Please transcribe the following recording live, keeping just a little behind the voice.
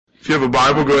If you have a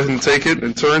Bible, go ahead and take it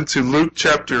and turn to Luke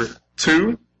chapter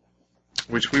 2,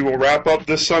 which we will wrap up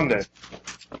this Sunday,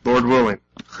 Lord willing.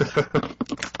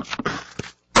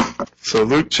 So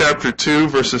Luke chapter 2,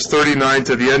 verses 39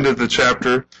 to the end of the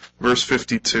chapter, verse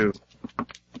 52.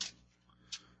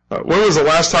 When was the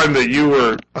last time that you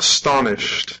were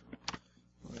astonished,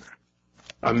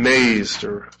 amazed,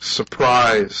 or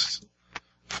surprised,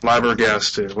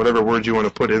 flabbergasted, whatever word you want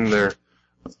to put in there?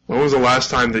 When was the last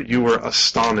time that you were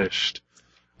astonished?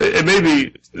 It may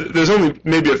be, there's only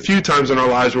maybe a few times in our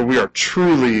lives where we are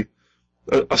truly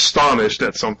astonished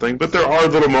at something, but there are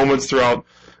little moments throughout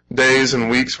days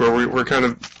and weeks where we're kind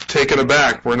of taken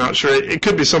aback. We're not sure. It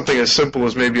could be something as simple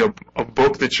as maybe a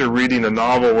book that you're reading, a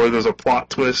novel where there's a plot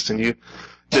twist and you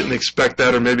didn't expect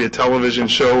that, or maybe a television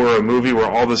show or a movie where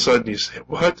all of a sudden you say,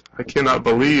 what? I cannot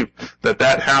believe that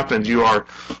happened. You are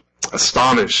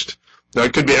astonished. Now,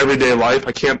 it could be everyday life.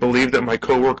 I can't believe that my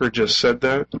coworker just said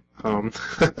that.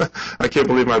 I can't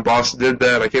believe my boss did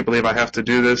that. I can't believe I have to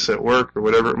do this at work, or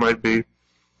whatever it might be.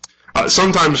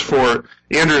 Sometimes for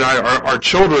Andrew and I, our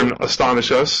children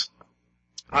astonish us.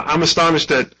 I'm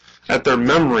astonished at their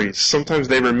memories. Sometimes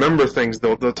they remember things.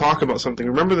 They'll talk about something.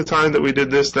 Remember the time that we did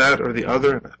this, that, or the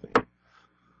other? And I think,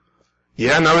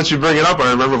 yeah, now that you bring it up,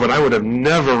 I remember, but I would have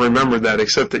never remembered that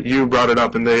except that you brought it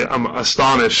up, and I'm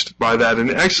astonished by that. And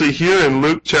actually here in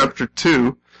Luke chapter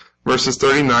 2, verses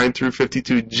 39 through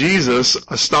 52, Jesus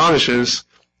astonishes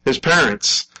his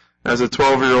parents as a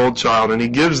 12-year-old child, and he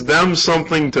gives them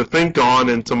something to think on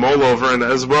and to mull over, and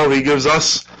as well he gives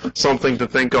us something to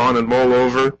think on and mull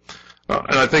over.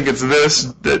 And I think it's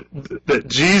this, that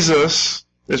Jesus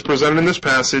is presented in this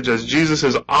passage as Jesus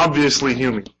is obviously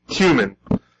human.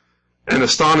 And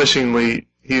astonishingly,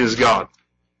 he is God.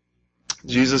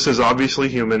 Jesus is obviously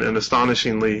human, and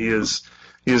astonishingly, he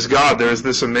is God. There is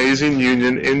this amazing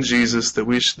union in Jesus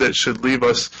that should leave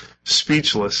us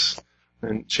speechless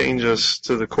and change us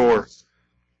to the core.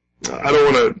 I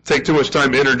don't want to take too much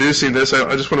time introducing this.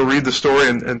 I just want to read the story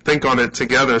and think on it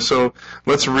together. So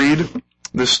let's read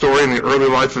this story in the early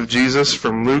life of Jesus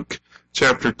from Luke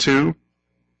chapter 2,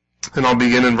 and I'll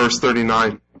begin in verse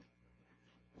 39.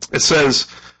 It says,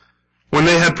 when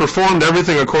they had performed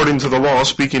everything according to the law,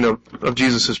 speaking of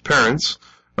Jesus' parents,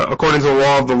 according to the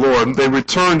law of the Lord, they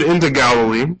returned into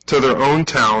Galilee to their own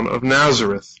town of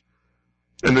Nazareth.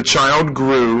 And the child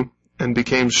grew and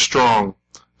became strong,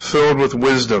 filled with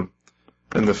wisdom,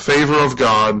 and the favor of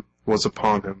God was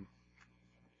upon him.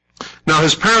 Now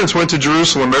his parents went to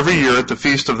Jerusalem every year at the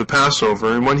feast of the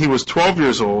Passover, and when he was 12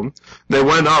 years old, they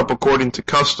went up according to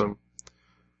custom.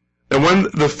 And when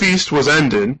the feast was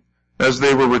ended, as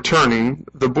they were returning,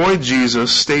 the boy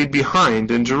Jesus stayed behind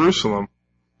in Jerusalem.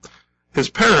 His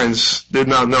parents did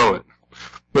not know it,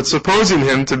 but supposing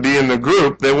him to be in the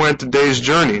group, they went a day's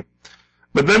journey.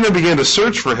 But then they began to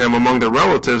search for him among their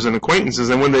relatives and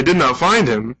acquaintances, and when they did not find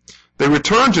him, they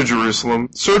returned to Jerusalem,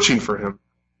 searching for him.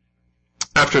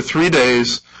 After 3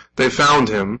 days, they found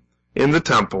him in the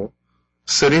temple,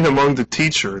 sitting among the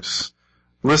teachers,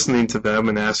 listening to them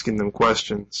and asking them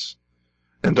questions.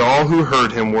 And all who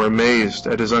heard him were amazed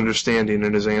at his understanding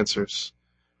and his answers.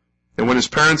 And when his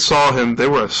parents saw him, they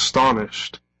were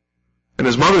astonished. And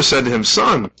his mother said to him,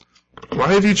 Son,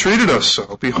 why have you treated us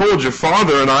so? Behold, your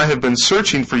father and I have been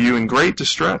searching for you in great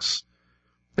distress.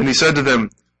 And he said to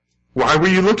them, Why were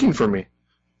you looking for me?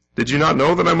 Did you not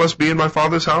know that I must be in my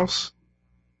father's house?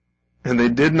 And they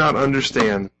did not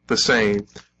understand the saying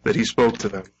that he spoke to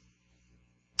them.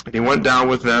 And he went down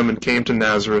with them and came to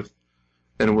Nazareth,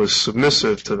 and was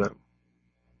submissive to them.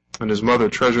 And his mother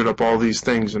treasured up all these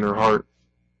things in her heart.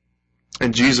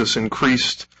 And Jesus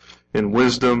increased in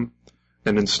wisdom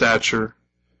and in stature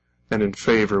and in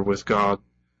favor with God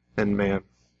and man.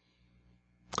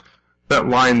 That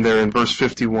line there in verse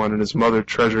 51, and his mother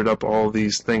treasured up all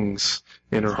these things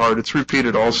in her heart, it's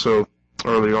repeated also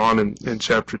early on in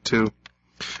chapter 2.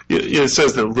 It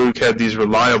says that Luke had these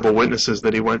reliable witnesses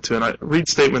that he went to, and I read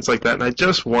statements like that, and I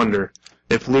just wonder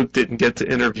if Luke didn't get to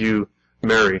interview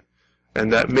Mary,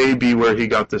 and that may be where he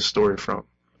got this story from.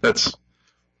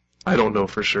 I don't know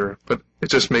for sure, but it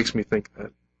just makes me think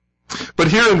that. But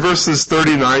here in verses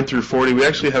 39 through 40, we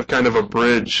actually have kind of a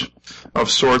bridge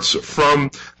of sorts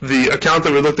from the account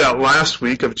that we looked at last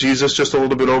week of Jesus just a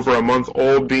little bit over a month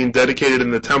old being dedicated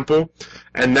in the temple,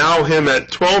 and now him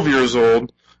at 12 years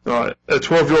old, a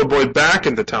 12-year-old boy back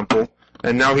in the temple,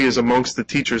 and now he is amongst the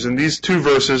teachers. And these two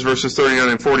verses, verses 39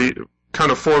 and 40, kind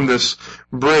of form this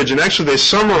bridge, and actually they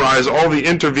summarize all the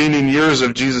intervening years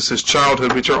of Jesus'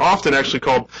 childhood, which are often actually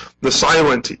called the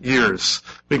silent years,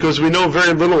 because we know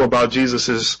very little about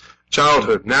Jesus'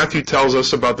 childhood. Matthew tells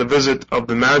us about the visit of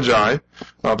the Magi,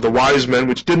 of the wise men,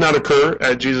 which did not occur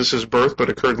at Jesus' birth, but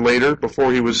occurred later,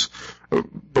 before he was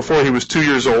 2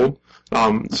 years old.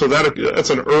 So that's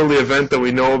an early event that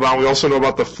we know about. We also know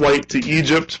about the flight to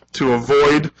Egypt to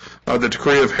avoid the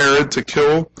decree of Herod to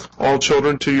kill all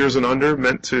children 2 years and under,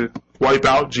 meant to wipe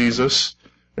out Jesus.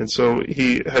 And so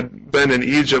he had been in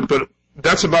Egypt, but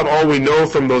that's about all we know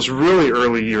from those really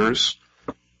early years.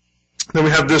 Then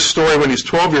we have this story when he's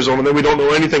 12 years old, and then we don't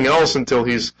know anything else until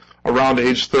he's around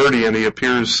age 30 and he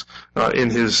appears in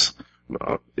his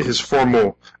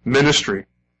formal ministry.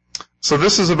 So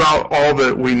this is about all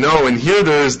that we know, and here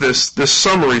there is this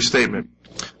summary statement.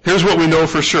 Here's what we know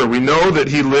for sure. We know that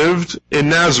he lived in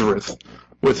Nazareth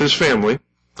with his family.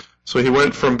 So he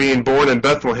went from being born in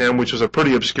Bethlehem, which was a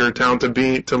pretty obscure town,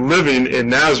 to living in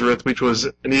Nazareth, which was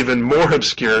an even more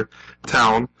obscure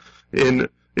town in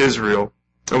Israel.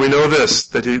 And we know this,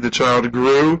 that the child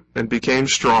grew and became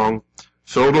strong,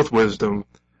 filled with wisdom,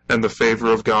 and the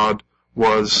favor of God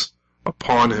was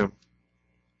upon him.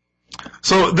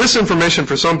 So this information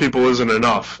for some people isn't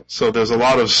enough. So there's a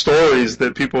lot of stories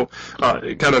that people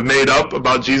kind of made up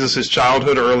about Jesus'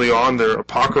 childhood early on. They're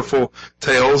apocryphal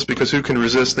tales, because who can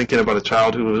resist thinking about a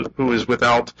child who is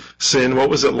without sin? What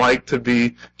was it like to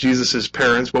be Jesus'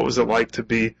 parents? What was it like to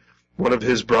be one of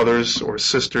his brothers or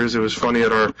sisters? It was funny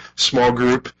at our small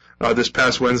group this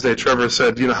past Wednesday, Trevor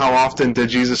said, how often did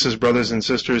Jesus' brothers and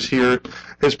sisters hear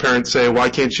his parents say, "Why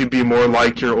can't you be more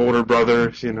like your older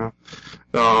brother?"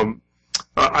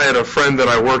 I had a friend that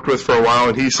I worked with for a while,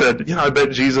 and he said, I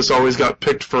bet Jesus always got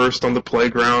picked first on the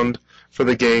playground for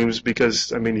the games because,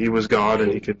 he was God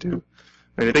and he could do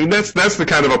anything. That's the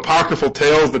kind of apocryphal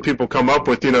tales that people come up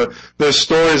with. There's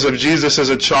stories of Jesus as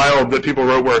a child that people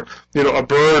wrote where, a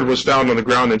bird was found on the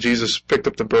ground and Jesus picked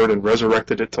up the bird and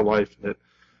resurrected it to life,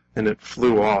 and it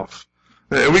flew off.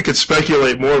 And we could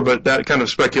speculate more, but that kind of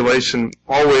speculation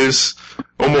almost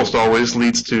always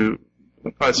leads to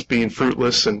us being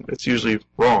fruitless, and it's usually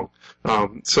wrong.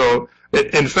 So,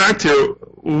 in fact, here,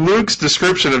 Luke's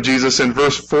description of Jesus in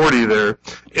verse 40 there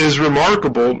is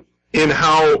remarkable in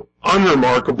how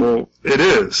unremarkable it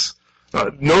is.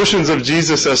 Notions of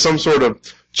Jesus as some sort of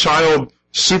child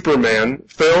Superman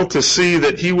fail to see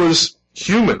that he was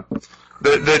human,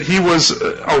 that he was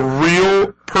a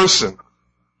real person.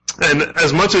 And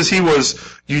as much as he was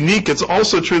unique, it's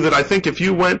also true that I think if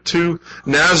you went to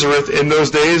Nazareth in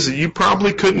those days, you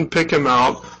probably couldn't pick him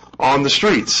out on the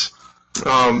streets.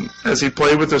 As he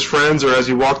played with his friends or as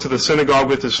he walked to the synagogue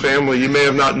with his family, you may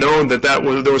have not known that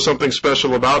there was something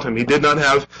special about him. He did not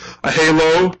have a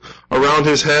halo around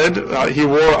his head. He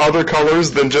wore other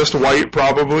colors than just white,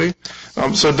 probably.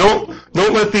 So don't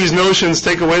let these notions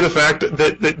take away the fact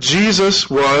that Jesus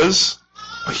was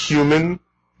a human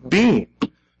being.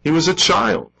 He was a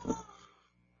child.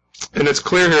 And it's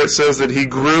clear here, it says that he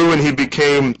grew and he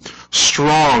became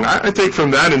strong. I take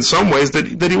from that in some ways that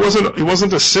he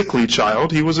wasn't a sickly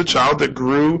child. He was a child that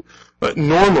grew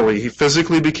normally. He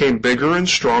physically became bigger and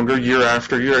stronger year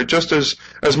after year, just as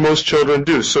most children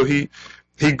do. So he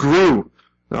grew.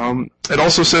 It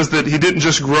also says that he didn't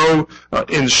just grow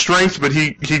in strength, but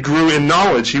he grew in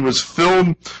knowledge. He was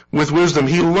filled with wisdom.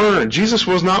 He learned. Jesus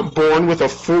was not born with a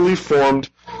fully formed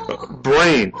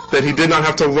brain, that he did not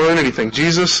have to learn anything.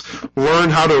 Jesus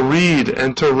learned how to read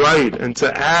and to write and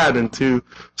to add and to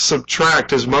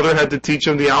subtract. His mother had to teach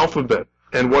him the alphabet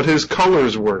and what his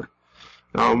colors were.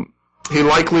 He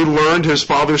likely learned his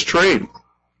father's trade,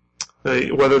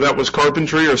 whether that was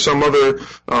carpentry or some other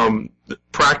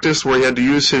practice where he had to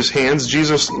use his hands.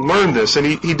 Jesus learned this, and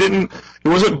he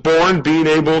wasn't born being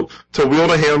able to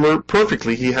wield a hammer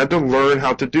perfectly. He had to learn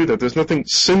how to do that. There's nothing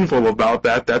sinful about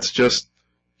that. That's just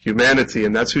humanity,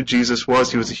 and that's who Jesus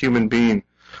was. He was a human being.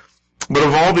 But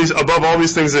above all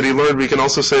these things that he learned, we can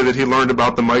also say that he learned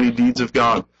about the mighty deeds of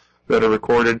God that are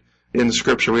recorded in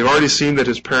Scripture. We've already seen that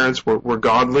his parents were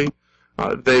godly.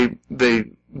 They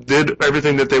did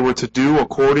everything that they were to do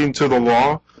according to the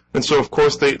law. And so, of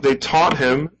course, they taught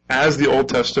him as the Old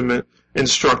Testament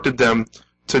instructed them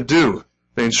to do.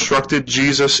 They instructed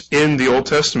Jesus in the Old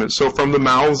Testament. So from the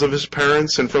mouths of his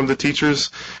parents and from the teachers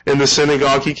in the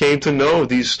synagogue, he came to know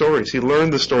these stories. He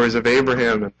learned the stories of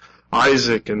Abraham and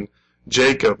Isaac and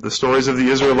Jacob, the stories of the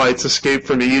Israelites' escape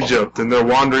from Egypt and their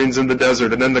wanderings in the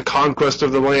desert, and then the conquest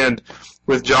of the land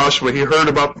with Joshua. He heard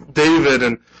about David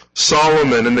and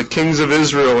Solomon and the kings of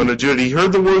Israel and of Judah. He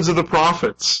heard the words of the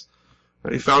prophets.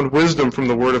 He found wisdom from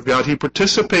the Word of God. He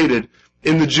participated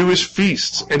in the Jewish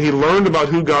feasts, and he learned about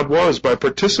who God was by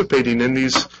participating in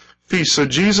these feasts. So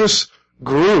Jesus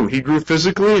grew. He grew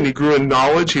physically, and he grew in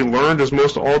knowledge. He learned as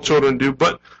most all children do,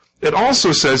 but it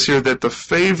also says here that the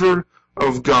favor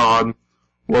of God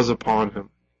was upon him.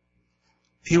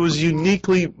 He was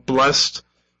uniquely blessed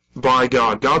by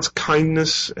God. God's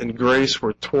kindness and grace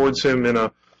were towards him in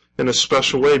a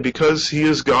special way because he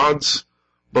is God's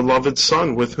beloved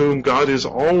Son, with whom God is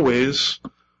always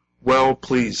well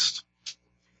pleased.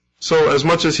 So as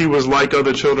much as he was like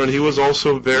other children, he was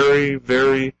also very,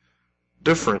 very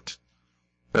different,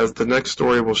 as the next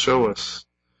story will show us.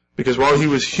 Because while he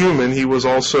was human, he was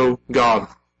also God,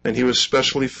 and he was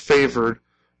specially favored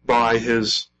by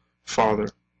his Father.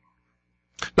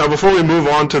 Now, before we move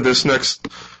on to this next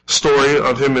story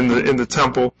of him in the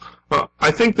temple, I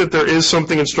think that there is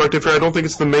something instructive here. I don't think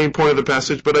it's the main point of the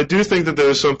passage, but I do think that there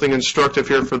is something instructive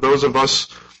here for those of us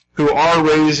who are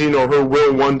raising or who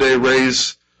will one day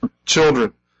raise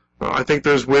children. I think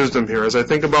there's wisdom here. As I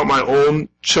think about my own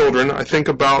children, I think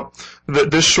about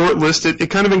this short list. It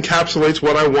kind of encapsulates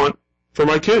what I want for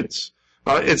my kids.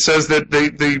 It says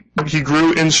that he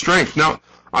grew in strength. Now,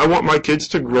 I want my kids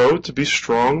to grow to be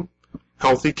strong,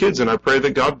 healthy kids, and I pray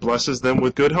that God blesses them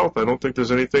with good health. I don't think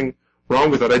there's anything wrong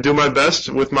with that. I do my best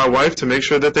with my wife to make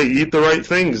sure that they eat the right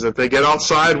things, that they get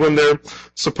outside when they're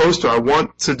supposed to. I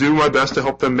want to do my best to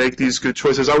help them make these good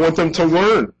choices. I want them to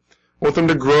learn. I want them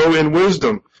to grow in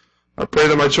wisdom. I pray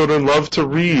that my children love to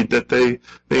read, that they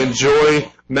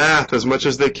enjoy math as much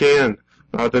as they can,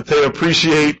 that they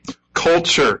appreciate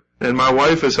culture, and my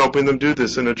wife is helping them do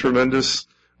this in a tremendous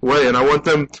way. And I want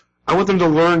them to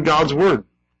learn God's Word.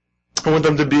 I want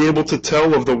them to be able to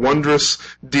tell of the wondrous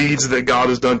deeds that God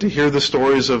has done, to hear the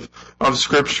stories of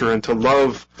Scripture, and to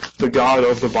love the God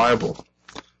of the Bible.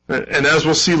 And as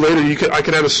we'll see later, I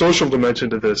can add a social dimension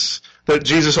to this, that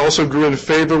Jesus also grew in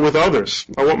favor with others.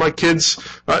 I want my kids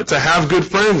to have good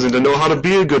friends and to know how to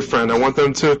be a good friend. I want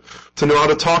them to know how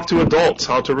to talk to adults,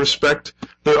 how to respect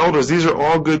their elders. These are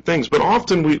all good things. But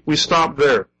often we stop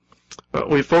there.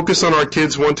 We focus on our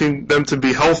kids wanting them to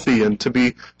be healthy and to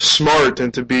be smart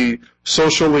and to be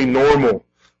socially normal.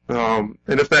 And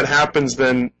if that happens,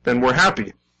 then we're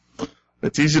happy.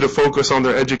 It's easy to focus on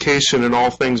their education and all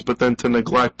things, but then to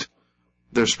neglect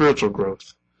their spiritual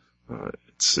growth.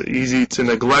 It's easy to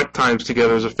neglect times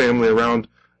together as a family around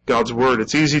God's Word.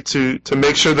 It's easy to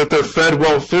make sure that they're fed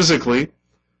well physically,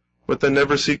 but then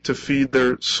never seek to feed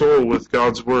their soul with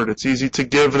God's Word. It's easy to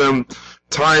give them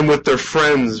time with their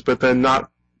friends, but then not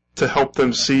to help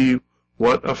them see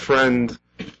what a friend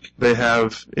they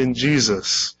have in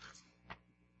Jesus.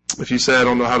 If you say, I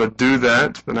don't know how to do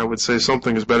that, then I would say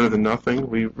something is better than nothing.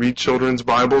 We read children's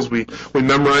Bibles. We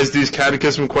memorize these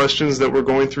catechism questions that we're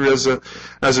going through as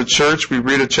a church. We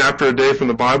read a chapter a day from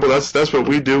the Bible. That's what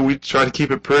we do. We try to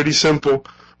keep it pretty simple.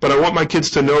 But I want my kids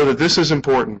to know that this is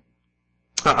important.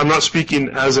 I'm not speaking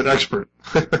as an expert.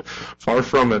 Far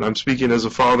from it. I'm speaking as a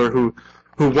father who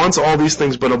wants all these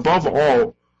things, but above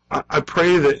all, I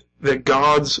pray that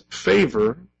God's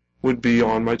favor would be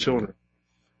on my children.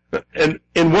 And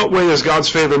in what way is God's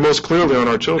favor most clearly on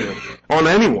our children? On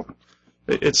anyone.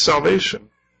 It's salvation.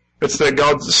 It's that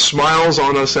God smiles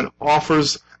on us and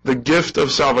offers the gift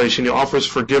of salvation. He offers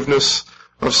forgiveness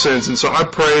of sins. And so I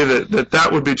pray that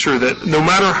would be true, that no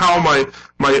matter how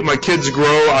my kids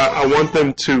grow, I want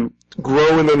them to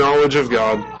grow in the knowledge of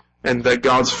God, and that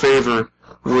God's favor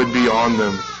would be on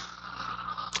them.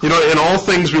 You know, in all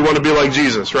things we want to be like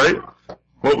Jesus, right?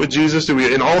 What would Jesus do?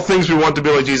 In all things we want to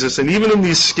be like Jesus. And even in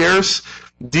these scarce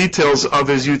details of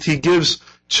his youth, he gives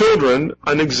children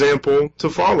an example to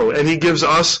follow. And he gives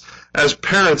us, as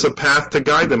parents, a path to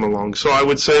guide them along. So I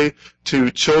would say to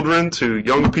children, to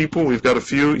young people, we've got a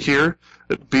few here,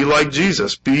 be like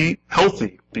Jesus. Be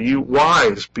healthy. Be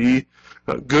wise. Be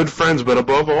good friends. But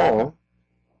above all,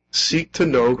 seek to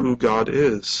know who God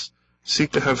is.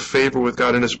 Seek to have favor with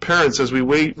God. And as parents, as we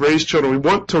raise children, we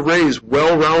want to raise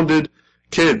well-rounded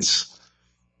kids.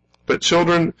 But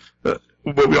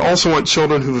we also want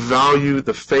children who value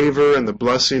the favor and the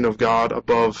blessing of God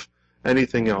above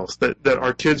anything else. That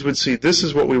our kids would see, this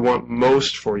is what we want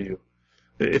most for you.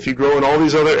 If you grow in all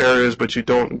these other areas, but you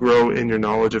don't grow in your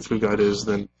knowledge of who God is,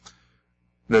 then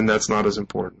that's not as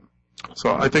important.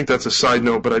 So I think that's a side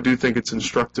note, but I do think it's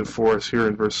instructive for us here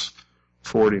in verse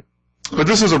 40. But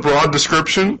this is a broad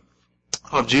description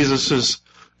of Jesus'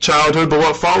 childhood, but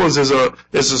what follows is a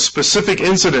specific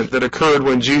incident that occurred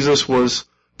when Jesus was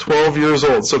 12 years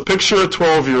old. So picture a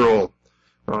 12-year-old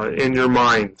in your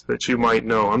mind that you might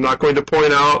know. I'm not going to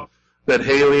point out that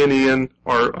Haley and Ian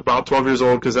are about 12 years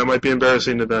old because that might be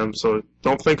embarrassing to them. So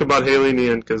don't think about Haley and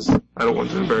Ian because I don't want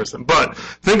to embarrass them. But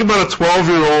think about a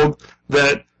 12-year-old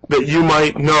that you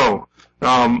might know.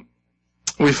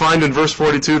 We find in verse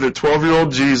 42 that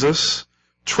 12-year-old Jesus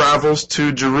travels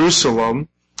to Jerusalem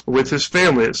with his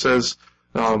family. It says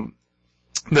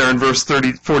there in verse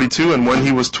 42, and when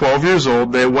he was 12 years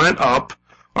old, they went up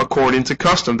according to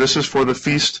custom. This is for the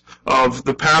feast of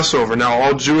the Passover. Now,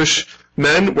 all Jewish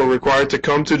men were required to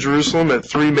come to Jerusalem at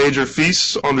three major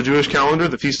feasts on the Jewish calendar: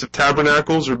 the Feast of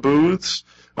Tabernacles or Booths,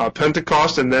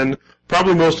 Pentecost, and then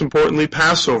probably most importantly,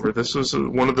 Passover. This was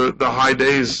one of the high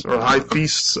days or high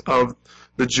feasts of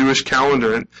the Jewish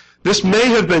calendar. And this may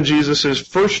have been Jesus'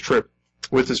 first trip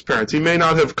with his parents. He may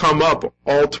not have come up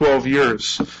all 12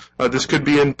 years. This could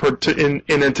be in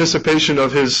anticipation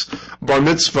of his bar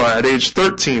mitzvah at age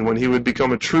 13, when he would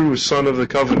become a true son of the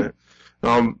covenant.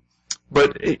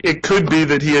 But it could be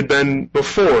that he had been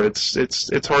before.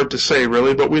 It's hard to say,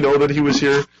 really, but we know that he was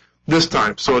here this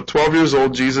time. So at 12 years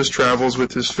old, Jesus travels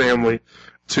with his family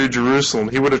to Jerusalem.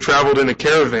 He would have traveled in a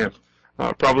caravan,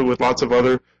 probably with lots of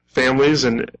other families,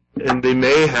 and they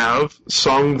may have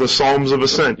sung the Psalms of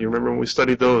Ascent. You remember when we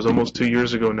studied those almost 2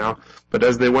 years ago now. But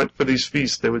as they went for these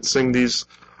feasts, they would sing these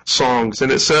songs.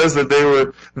 And it says that they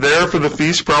were there for the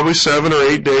feast, probably 7 or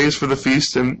 8 days for the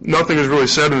feast, and nothing is really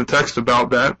said in the text about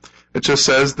that. It just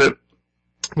says that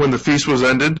when the feast was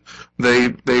ended,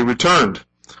 they returned.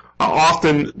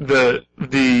 Often the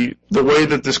way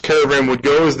that this caravan would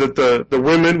go is that the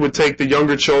women would take the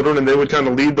younger children and they would kind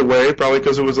of lead the way, probably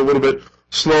because it was a little bit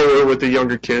slower with the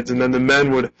younger kids, and then the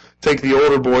men would take the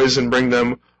older boys and bring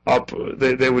them up.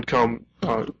 They would come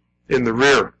in the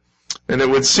rear. And it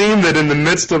would seem that in the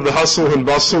midst of the hustle and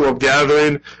bustle of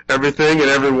gathering everything and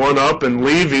everyone up and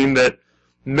leaving, that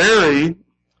Mary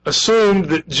assumed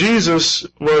that Jesus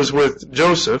was with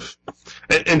Joseph,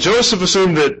 and Joseph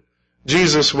assumed that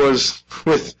Jesus was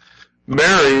with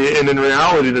Mary, and in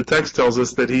reality the text tells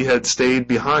us that he had stayed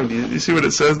behind. You see what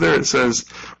it says there? It says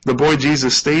the boy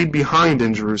Jesus stayed behind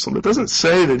in Jerusalem. It doesn't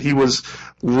say that he was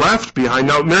left behind.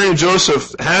 Now, Mary and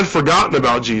Joseph had forgotten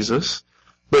about Jesus,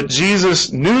 but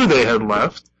Jesus knew they had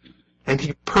left, and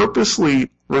he purposely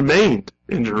remained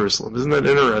in Jerusalem. Isn't that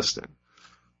interesting?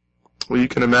 Well, you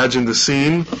can imagine the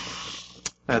scene.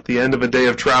 At the end of a day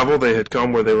of travel, they had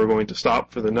come where they were going to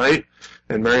stop for the night,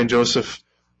 and Mary and Joseph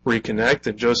reconnect,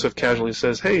 and Joseph casually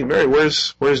says, "Hey, Mary,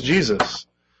 where's Jesus?"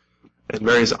 And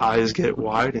Mary's eyes get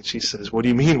wide, and she says, "What do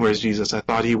you mean, where's Jesus? I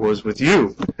thought he was with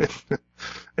you."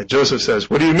 And Joseph says,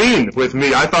 "What do you mean, with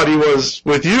me? I thought he was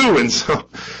with you." And so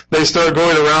they start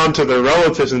going around to their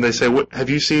relatives, and they say, "Have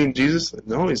you seen Jesus?"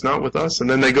 "No, he's not with us." And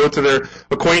then they go to their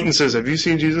acquaintances, "Have you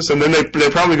seen Jesus?" And then they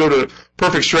probably go to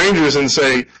perfect strangers and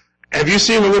say, "Have you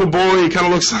seen a little boy? He kind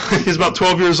of looks like he's about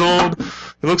 12 years old.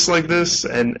 He looks like this."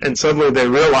 And suddenly they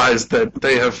realize that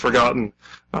they have forgotten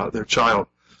their child.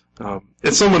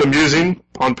 It's somewhat amusing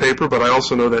on paper, but I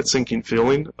also know that sinking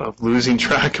feeling of losing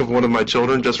track of one of my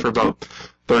children just for about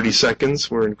 30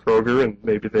 seconds. We're in Kroger, and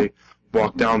maybe they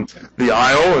walk down the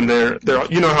aisle, and they're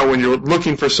you know how when you're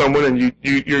looking for someone and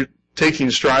you're taking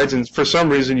strides, and for some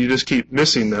reason you just keep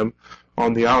missing them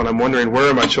on the aisle, and I'm wondering, where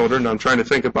are my children? And I'm trying to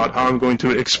think about how I'm going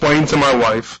to explain to my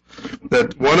wife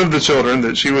that one of the children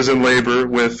that she was in labor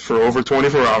with for over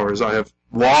 24 hours, I have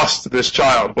lost this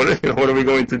child. What are we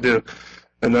going to do?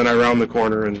 And then I round the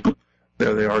corner, and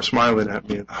there they are smiling at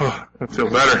me, and I feel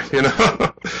better,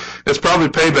 It's probably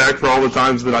payback for all the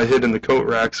times that I hid in the coat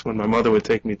racks when my mother would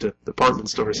take me to department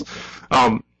stores.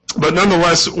 But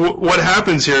nonetheless, what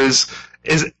happens here is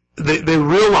they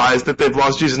realize that they've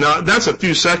lost Jesus. Now, that's a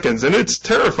few seconds, and it's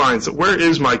terrifying. So where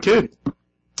is my kid?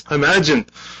 Imagine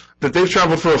that they've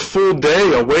traveled for a full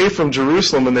day away from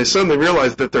Jerusalem, and they suddenly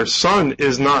realize that their son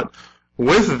is not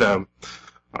with them.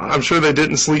 I'm sure they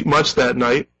didn't sleep much that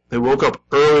night. They woke up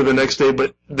early the next day,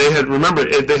 but they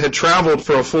had traveled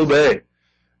for a full day,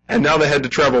 and now they had to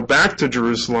travel back to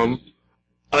Jerusalem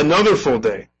another full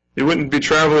day. They wouldn't be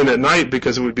traveling at night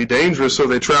because it would be dangerous, so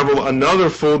they travel another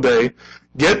full day,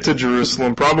 get to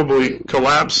Jerusalem, probably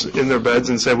collapse in their beds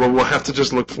and say, well, we'll have to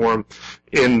just look for him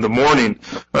in the morning.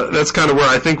 That's kind of where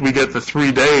I think we get the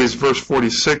 3 days. Verse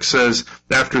 46 says,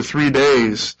 after 3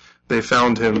 days, they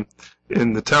found him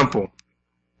in the temple.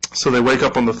 So they wake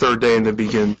up on the third day and they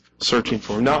begin searching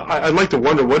for him. Now, I'd like to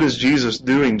wonder, what is Jesus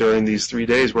doing during these 3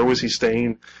 days? Where was he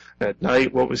staying at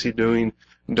night? What was he doing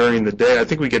during the day? I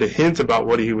think we get a hint about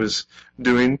what he was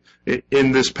doing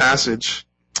in this passage.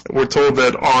 We're told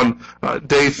that on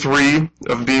day 3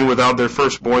 of being without their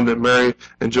firstborn, that Mary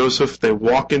and Joseph, they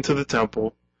walk into the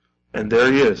temple, and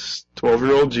there he is,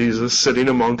 12-year-old Jesus, sitting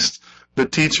amongst the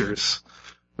teachers.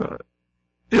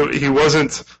 He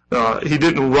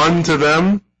didn't run to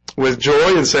them with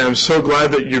joy and say, I'm so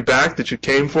glad that you're back, that you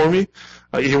came for me.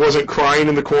 He wasn't crying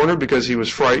in the corner because he was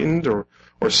frightened or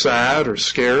sad or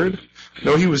scared.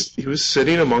 No, he was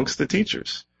sitting amongst the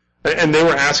teachers. And they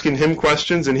were asking him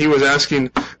questions, and he was asking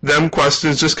them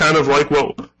questions, just kind of like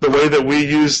the way that we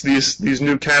use these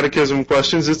new catechism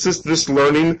questions. It's this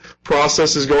learning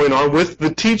process is going on with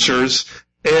the teachers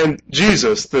and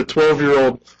Jesus, the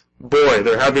 12-year-old boy.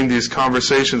 They're having these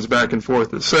conversations back and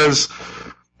forth. It says,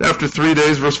 after 3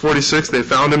 days, verse 46, they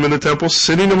found him in the temple,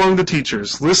 sitting among the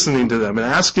teachers, listening to them and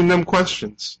asking them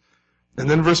questions. And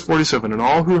then verse 47, and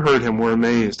all who heard him were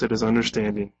amazed at his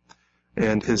understanding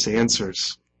and his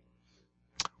answers.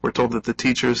 We're told that the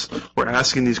teachers were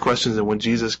asking these questions, and when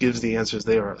Jesus gives the answers,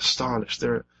 they are astonished.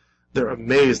 They're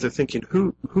amazed. They're thinking,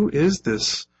 who is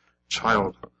this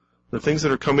child? The things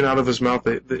that are coming out of his mouth,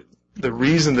 the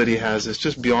reason that he has is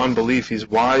just beyond belief. He's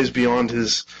wise beyond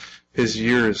his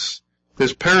years.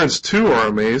 His parents, too, are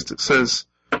amazed. It says,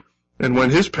 and when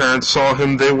his parents saw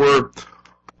him, they were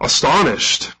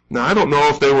astonished. Now, I don't know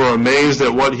if they were amazed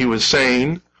at what he was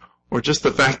saying, or just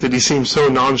the fact that he seemed so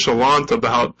nonchalant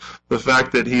about the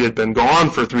fact that he had been gone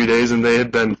for 3 days and they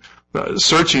had been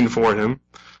searching for him.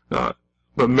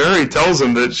 But Mary tells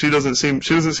him that she doesn't seem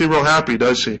real happy,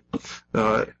 does she?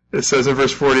 It says in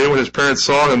verse 48, when his parents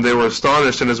saw him, they were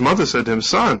astonished, and his mother said to him,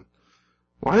 Son,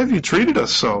 why have you treated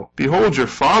us so? Behold, your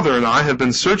father and I have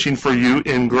been searching for you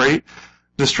in great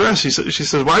distress. She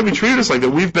says, why have you treated us like that?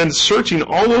 We've been searching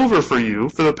all over for you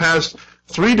for the past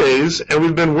 3 days, and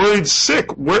we've been worried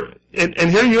sick. And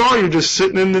here you are, you're just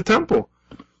sitting in the temple.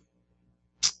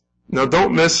 Now,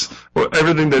 don't miss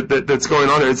everything that's going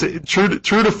on here. It's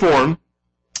true to form.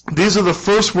 These are the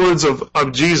first words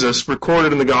of Jesus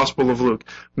recorded in the Gospel of Luke.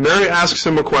 Mary asks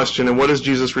him a question, and what does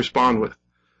Jesus respond with?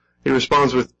 He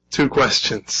responds with 2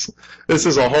 questions. This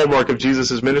is a hallmark of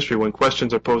Jesus' ministry. When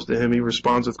questions are posed to him, he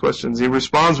responds with questions. He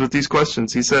responds with these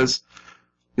questions. He says,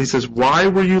 why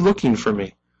were you looking for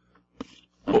me?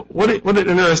 What an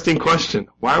interesting question.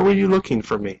 Why were you looking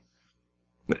for me?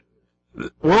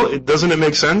 Well, doesn't it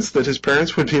make sense that his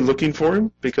parents would be looking for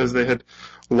him because they had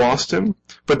lost him?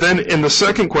 But then in the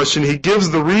second question, he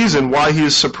gives the reason why he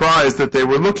is surprised that they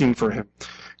were looking for him.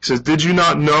 He says, did you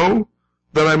not know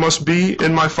that I must be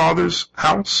in my Father's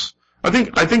house? I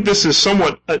think this is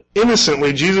somewhat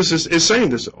innocently, Jesus is saying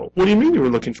this. What do you mean you were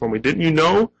looking for me? Didn't you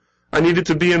know I needed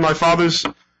to be in my Father's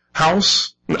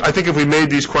house? I think if we made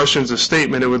these questions a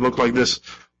statement, it would look like this.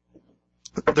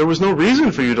 There was no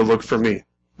reason for you to look for me,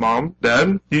 Mom,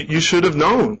 Dad. You should have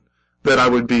known that I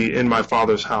would be in my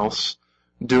Father's house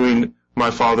doing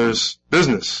my Father's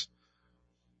business.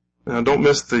 Now, don't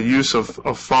miss the use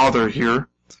of Father here.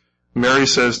 Mary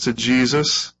says to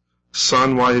Jesus,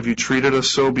 Son, why have you treated us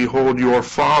so? Behold, your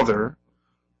father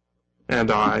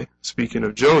and I, speaking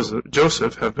of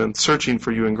Joseph, have been searching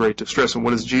for you in great distress. And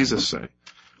what does Jesus say?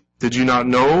 Did you not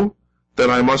know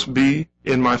that I must be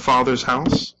in my Father's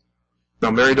house? Now,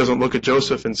 Mary doesn't look at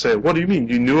Joseph and say, what do you mean?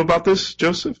 You knew about this,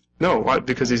 Joseph? No, why?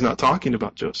 Because he's not talking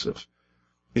about Joseph.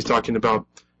 He's talking about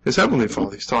his heavenly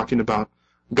Father. He's talking about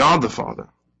God the Father.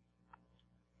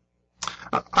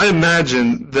 I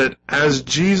imagine that as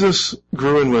Jesus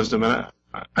grew in wisdom, and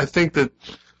I think that,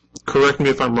 correct me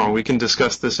if I'm wrong, we can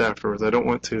discuss this afterwards. I don't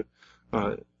want to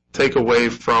take away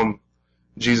from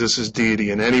Jesus' deity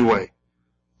in any way.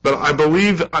 But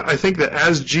I think that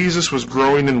as Jesus was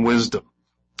growing in wisdom,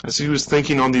 as he was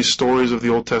thinking on these stories of the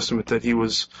Old Testament that he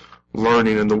was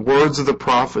learning and the words of the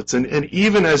prophets, and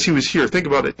even as he was here, think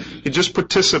about it, he just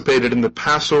participated in the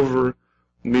Passover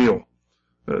meal,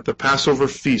 the Passover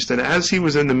feast, and as he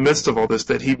was in the midst of all this,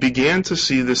 that he began to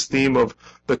see this theme of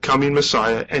the coming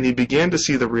Messiah, and he began to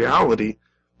see the reality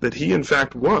that he in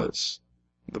fact was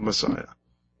the Messiah,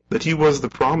 that he was the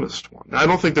promised one. Now, I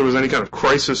don't think there was any kind of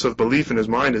crisis of belief in his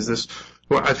mind.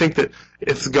 I think that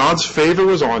if God's favor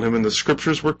was on him and the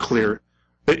scriptures were clear,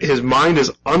 his mind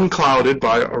is unclouded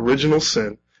by original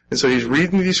sin, and so he's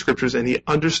reading these scriptures and he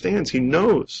understands, he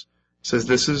knows. He says,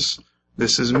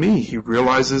 this is me. He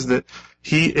realizes that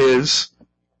he is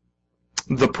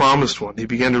the promised one. He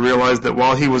began to realize that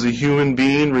while he was a human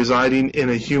being residing in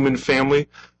a human family,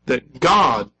 that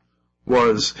God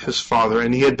was his Father,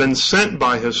 and he had been sent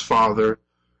by his Father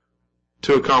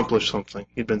to accomplish something.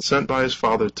 He'd been sent by his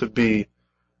Father to be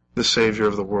the Savior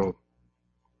of the world.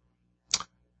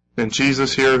 And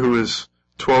Jesus here, who is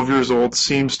 12 years old,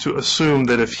 seems to assume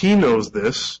that if he knows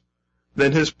this,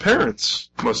 then his parents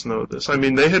must know this. I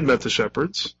mean, they had met the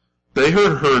shepherds. They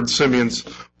had heard Simeon's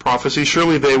prophecy.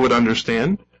 Surely they would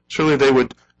understand. Surely they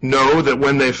would know that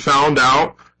when they found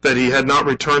out that he had not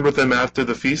returned with them after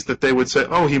the feast, that they would say,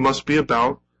 oh, he must be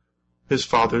about his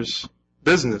Father's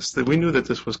business, that we knew that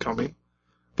this was coming.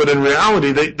 But in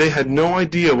reality, they had no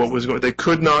idea what was going on. They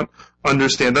could not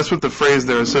understand. That's what the phrase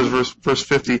there, it says, verse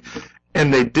 50,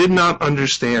 and they did not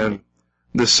understand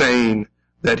the saying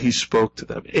that he spoke to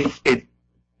them.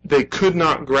 They could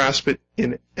not grasp it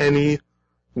in any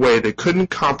way. They couldn't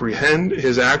comprehend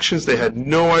his actions. They had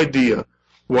no idea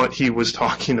what he was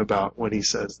talking about when he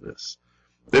says this.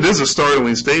 It is a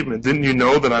startling statement. Didn't you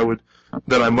know that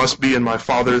I must be in my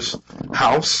Father's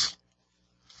house?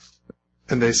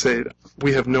 And they say,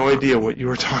 we have no idea what you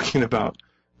are talking about,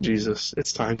 Jesus.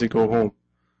 It's time to go home.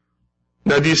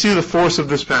 Now, do you see the force of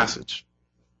this passage?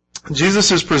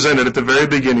 Jesus is presented at the very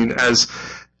beginning as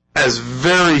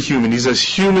very human. He's as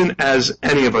human as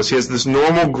any of us. He has this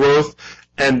normal growth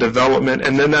and development,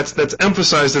 and then that's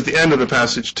emphasized at the end of the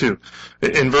passage too.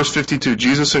 In verse 52,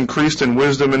 Jesus increased in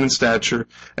wisdom and in stature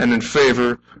and in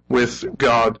favor with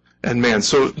God and man.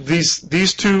 So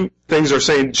these two things are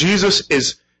saying Jesus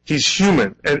he's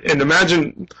human. And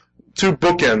imagine two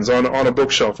bookends on a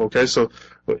bookshelf, okay? So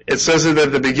it says it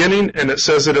at the beginning and it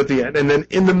says it at the end. And then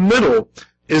in the middle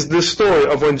is this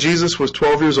story of when Jesus was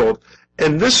 12 years old.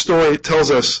 And this story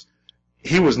tells us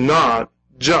he was not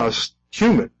just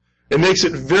human. It makes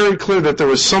it very clear that there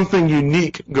was something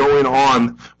unique going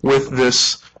on with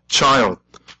this child.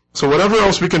 So whatever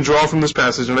else we can draw from this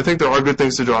passage, and I think there are good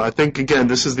things to draw, I think, again,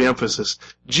 this is the emphasis.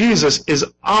 Jesus is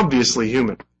obviously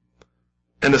human.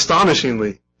 And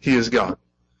astonishingly, he is God.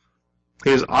 He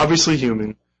is obviously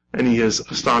human, and he is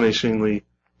astonishingly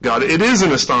God. It is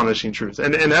an astonishing truth.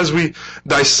 And as we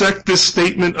dissect this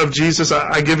statement of Jesus,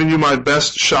 I've given you my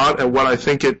best shot at what I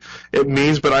think it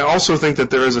means, but I also think that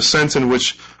there is a sense in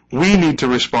which we need to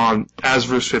respond as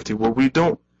verse 50, where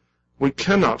we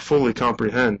cannot fully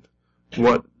comprehend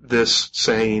what this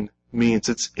saying means.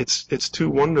 It's too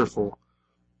wonderful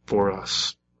for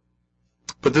us.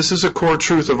 But this is a core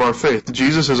truth of our faith.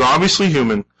 Jesus is obviously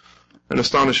human, and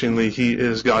astonishingly, he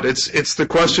is God. It's the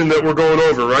question that we're going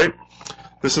over, right?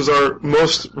 This is our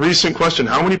most recent question.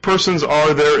 How many persons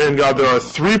are there in God? There are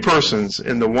three persons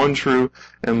in the one true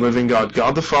and living God.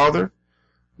 God the Father,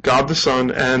 God the Son,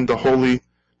 and the Holy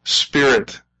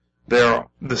Spirit. They are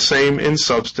the same in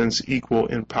substance, equal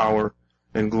in power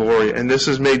and glory. And this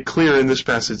is made clear in this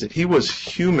passage that he was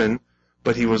human,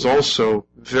 but he was also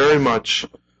very much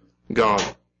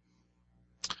God.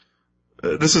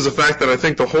 This is a fact that I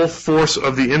think the whole force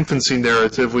of the infancy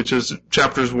narrative, which is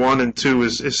chapters 1 and 2,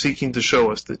 is seeking to show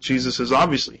us that Jesus is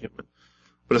obviously human,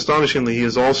 but astonishingly, he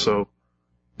is also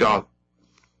God.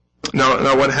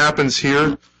 Now what happens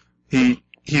here?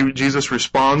 Jesus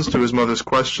responds to his mother's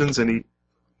questions, and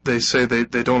they say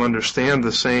they don't understand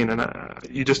the saying, and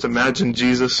you just imagine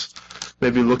Jesus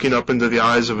maybe looking up into the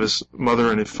eyes of his mother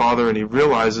and his father, and he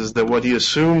realizes that what he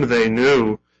assumed they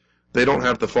knew, they don't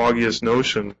have the foggiest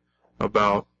notion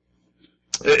about.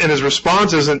 And his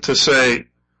response isn't to say,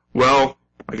 well,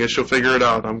 I guess you'll figure it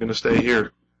out, I'm going to stay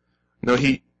here. No,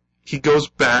 he goes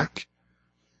back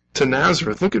to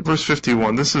Nazareth. Look at verse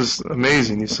 51. This is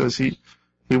amazing. He says he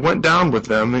went down with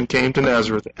them and came to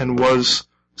Nazareth and was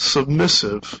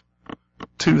submissive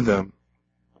to them.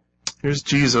 Here's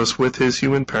Jesus with his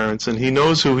human parents, and he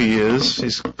knows who he is.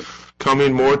 He's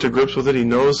coming more to grips with it. He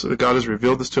knows that God has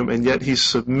revealed this to him, and yet he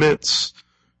submits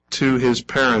to his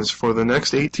parents. For the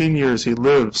next 18 years he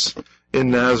lives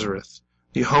in Nazareth.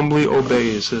 He humbly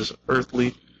obeys his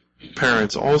earthly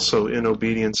parents, also in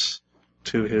obedience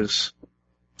to his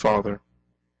Father.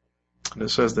 And it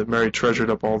says that Mary treasured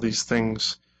up all these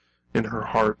things in her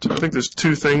heart. I think there's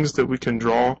two things that we can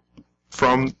draw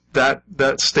from that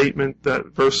statement, that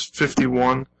verse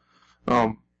 51.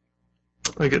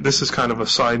 This is kind of a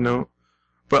side note,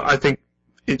 but I think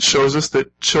it shows us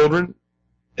that children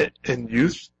and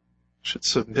youth should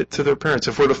submit to their parents.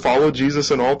 If we're to follow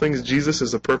Jesus in all things, Jesus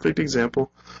is a perfect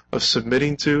example of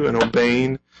submitting to and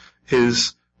obeying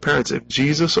his parents. If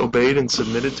Jesus obeyed and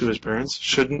submitted to his parents,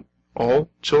 shouldn't all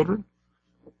children?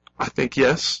 I think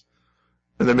yes.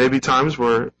 And there may be times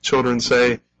where children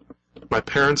say, my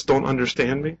parents don't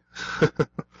understand me.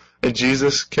 And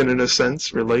Jesus can, in a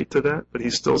sense, relate to that, but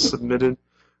he still submitted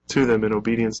to them in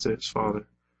obedience to his Father.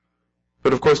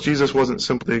 But of course, Jesus wasn't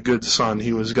simply a good son.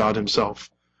 He was God himself.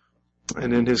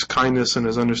 And in his kindness and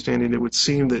his understanding, it would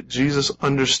seem that Jesus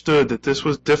understood that this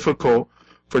was difficult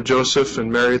for Joseph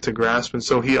and Mary to grasp, and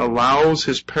so he allows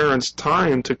his parents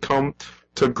time to come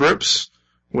to grips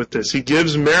with this. He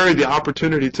gives Mary the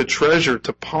opportunity to treasure,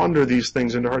 to ponder these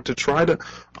things in her heart, to try to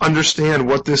understand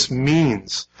what this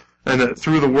means, and that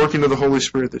through the working of the Holy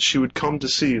Spirit that she would come to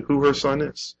see who her son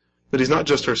is, that he's not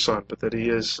just her son, but that he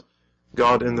is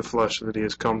God in the flesh, that he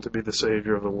has come to be the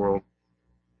Savior of the world.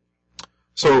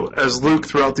 So as Luke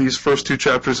throughout these first two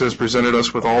chapters has presented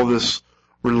us with all this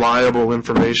reliable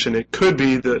information, it could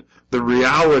be that the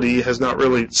reality has not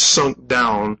really sunk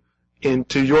down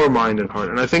into your mind and heart.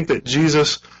 And I think that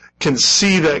Jesus can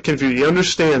see that confusion. He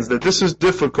understands that this is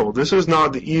difficult. This is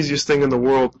not the easiest thing in the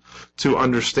world to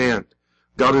understand.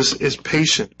 God is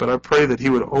patient, but I pray that He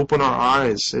would open our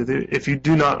eyes. If you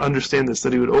do not understand this,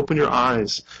 that He would open your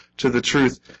eyes to the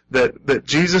truth that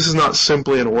Jesus is not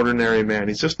simply an ordinary man.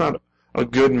 He's just not a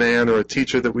good man or a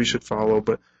teacher that we should follow,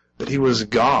 but that He was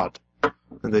God,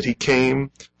 and that He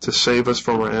came to save us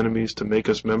from our enemies, to make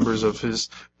us members of His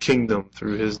kingdom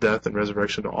through His death and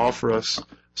resurrection, to offer us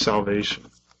salvation.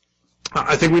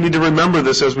 I think we need to remember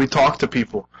this as we talk to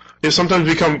people. Sometimes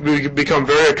we become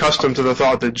very accustomed to the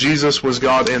thought that Jesus was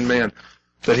God and man,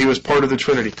 that He was part of the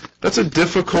Trinity. That's a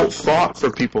difficult thought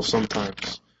for people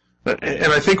sometimes.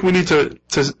 And I think we need to,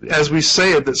 as we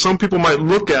say it, that some people might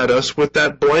look at us with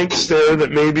that blank stare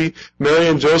that maybe Mary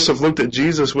and Joseph looked at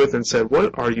Jesus with and said,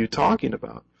 "What are you talking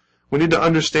about?" We need to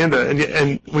understand that,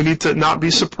 and we need to not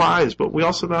be surprised, but we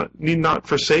also need not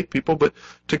forsake people, but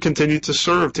to continue to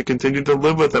serve, to continue to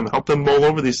live with them, help them mull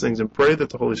over these things, and pray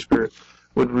that the Holy Spirit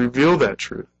would reveal that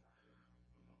truth.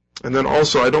 And then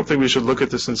also, I don't think we should look at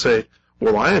this and say,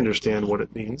 "Well, I understand what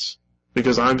it means,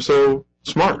 because I'm so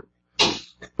smart."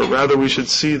 But rather, we should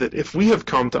see that if we have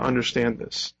come to understand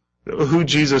this, who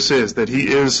Jesus is, that He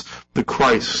is the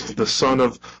Christ, the Son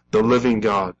of the living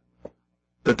God,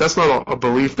 that's not a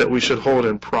belief that we should hold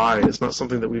in pride. It's not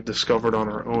something that we've discovered on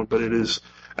our own, but it is,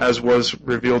 as was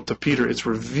revealed to Peter, it's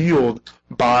revealed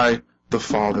by the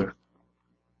Father.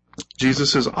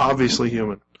 Jesus is obviously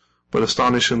human, but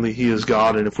astonishingly He is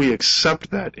God, and if we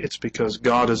accept that, it's because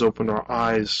God has opened our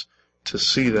eyes to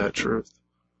see that truth.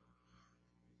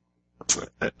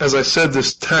 As I said,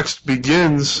 this text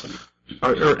begins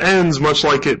or ends much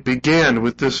like it began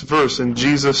with this verse, and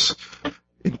Jesus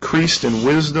increased in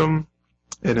wisdom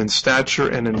and in stature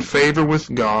and in favor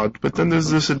with God. But then there's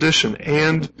this addition,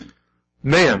 and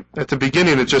man. At the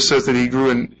beginning it just says that he grew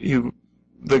in,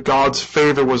 that God's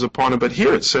favor was upon him, but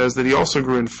here it says that he also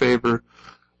grew in favor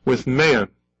with man.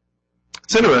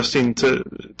 It's interesting to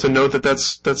note that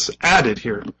that's added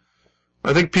here.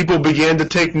 I think people began to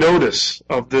take notice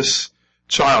of this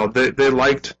child. They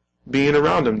liked being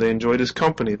around him. They enjoyed his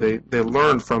company. They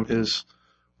learned from his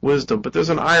wisdom. But there's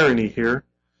an irony here.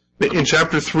 In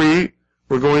chapter 3,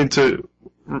 we're going to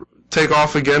take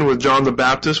off again with John the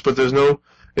Baptist, but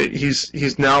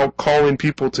he's now calling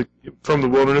people from the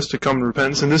wilderness to come to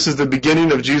repentance. And this is the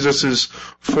beginning of Jesus'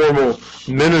 formal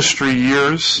ministry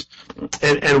years.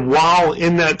 And while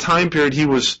in that time period he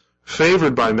was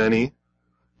favored by many,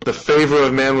 the favor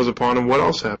of man was upon him, what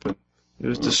else happened? He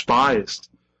was despised.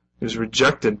 He was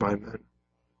rejected by men.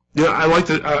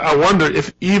 I wonder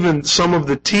if even some of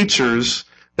the teachers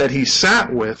that he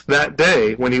sat with that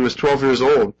day when he was 12 years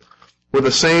old were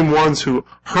the same ones who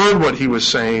heard what he was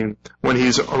saying when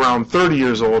he's around 30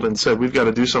 years old and said, "We've got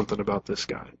to do something about this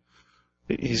guy.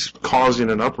 He's causing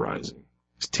an uprising.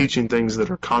 He's teaching things that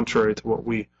are contrary to what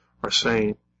we are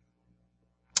saying."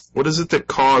 What is it that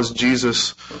caused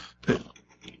Jesus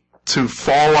to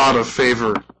fall out of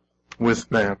favor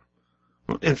with man?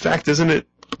 In fact, isn't it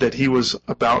that he was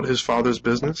about his Father's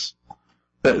business?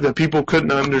 That people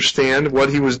couldn't understand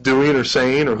what he was doing or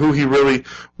saying or who he really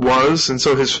was, and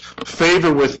so his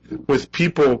favor with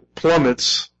people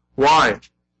plummets. Why?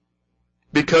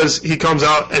 Because he comes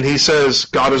out and he says,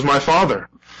 "God is my Father."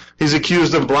 He's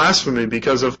accused of blasphemy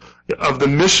because of the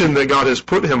mission that God has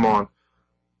put him on.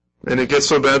 And it gets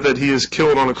so bad that he is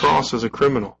killed on a cross as a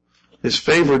criminal. His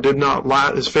favor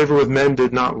with men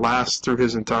did not last through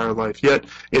his entire life. Yet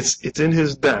it's in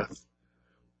his death,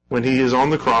 when he is on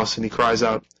the cross and he cries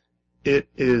out, "It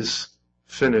is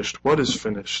finished." What is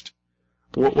finished?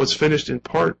 What's finished in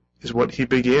part is what he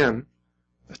began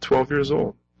at 12 years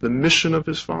old. The mission of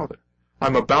his Father.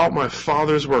 I'm about my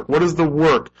Father's work. What is the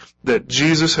work that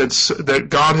that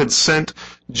God had sent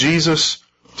Jesus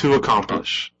to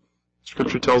accomplish?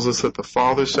 Scripture tells us that the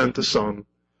Father sent the Son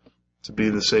to be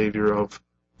the Savior of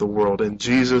the world. And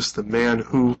Jesus, the man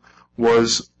who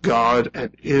was God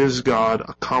and is God,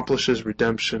 accomplishes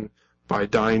redemption by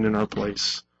dying in our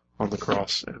place on the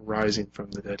cross and rising from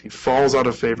the dead. He falls out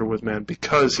of favor with man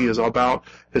because he is about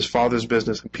his Father's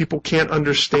business. And people can't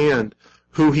understand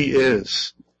who he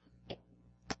is.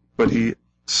 But he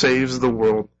saves the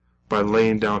world by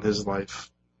laying down his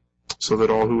life so that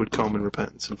all who would come in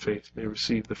repentance and faith may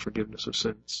receive the forgiveness of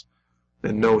sins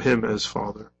and know him as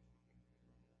Father.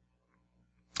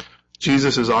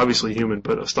 Jesus is obviously human,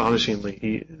 but astonishingly,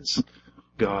 he is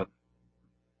God.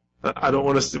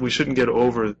 We shouldn't get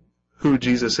over who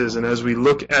Jesus is. And as we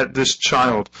look at this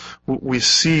child, we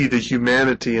see the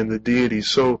humanity and the deity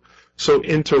so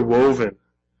interwoven.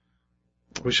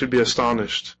 We should be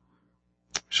astonished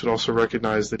we should also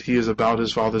recognize that he is about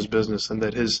his Father's business and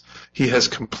that he has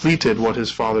completed what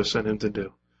his Father sent him to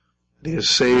do. He has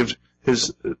saved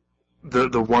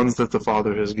the ones that the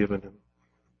Father has given him.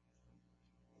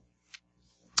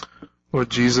 Lord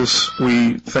Jesus,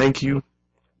 we thank you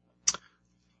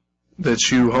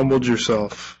that you humbled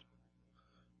yourself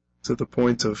to the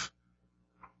point of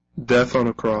death on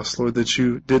a cross. Lord, that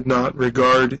you did not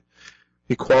regard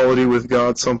equality with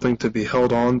God something to be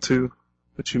held on to,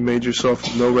 but you made yourself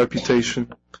of no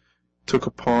reputation, took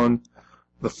upon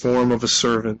the form of a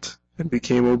servant, and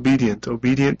became obedient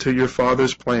to your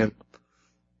Father's plan,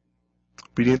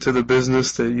 obedient to the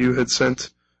business that you had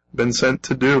been sent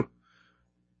to do.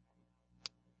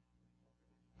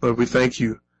 Lord, we thank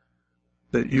you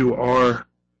that you are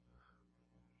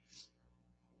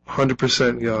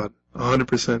 100% God,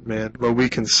 100% man. Lord, we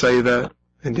can say that,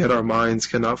 and yet our minds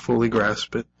cannot fully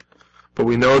grasp it. But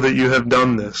we know that you have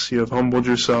done this. You have humbled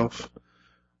yourself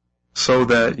so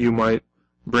that you might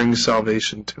bring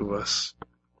salvation to us.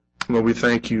 Lord, we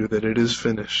thank you that it is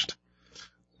finished,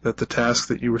 that the task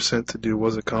that you were sent to do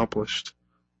was accomplished,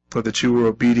 Lord, that you were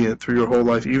obedient through your whole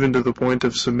life, even to the point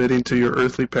of submitting to your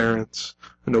earthly parents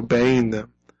and obeying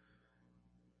them.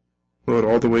 Lord,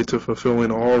 all the way to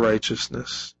fulfilling all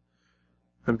righteousness.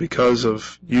 And because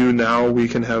of you now we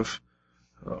can have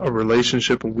a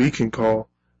relationship and we can call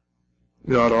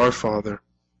God our Father.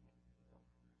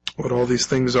 Lord, all these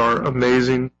things are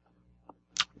amazing.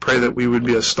 Pray that we would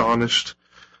be astonished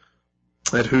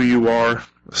at who you are,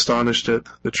 astonished at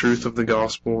the truth of the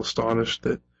gospel, astonished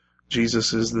that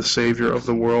Jesus is the Savior of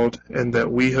the world and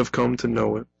that we have come to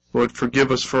know it. Lord,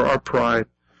 forgive us for our pride,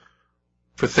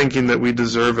 for thinking that we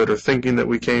deserve it or thinking that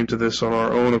we came to this on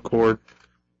our own accord.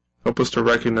 Help us to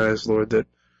recognize, Lord, that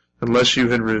unless you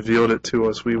had revealed it to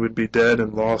us, we would be dead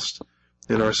and lost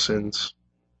in our sins.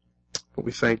 But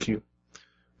we thank you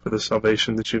for the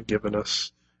salvation that you've given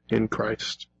us in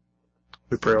Christ.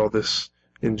 We pray all this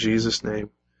in Jesus' name.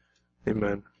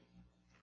 Amen.